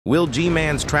Will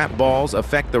G-Man's trap balls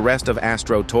affect the rest of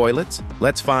Astro Toilets?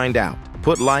 Let's find out.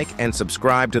 Put like and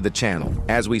subscribe to the channel.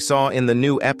 As we saw in the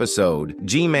new episode,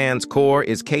 G-Man's core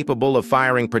is capable of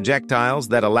firing projectiles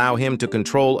that allow him to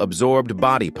control absorbed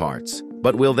body parts.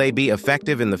 But will they be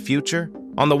effective in the future?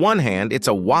 On the one hand, it's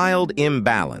a wild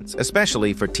imbalance,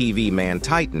 especially for TV Man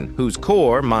Titan, whose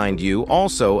core, mind you,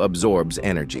 also absorbs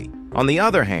energy. On the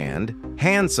other hand,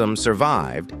 Handsome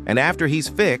survived, and after he's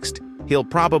fixed, he'll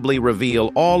probably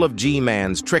reveal all of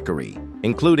G-Man's trickery,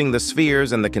 including the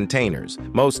spheres and the containers.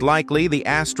 Most likely, the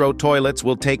Astro Toilets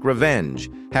will take revenge,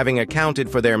 having accounted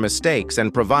for their mistakes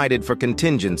and provided for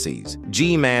contingencies.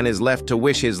 G-Man is left to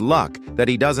wish his luck that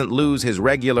he doesn't lose his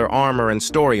regular armor and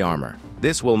story armor.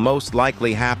 This will most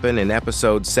likely happen in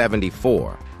episode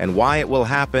 74, and why it will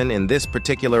happen in this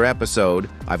particular episode,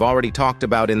 I've already talked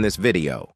about in this video.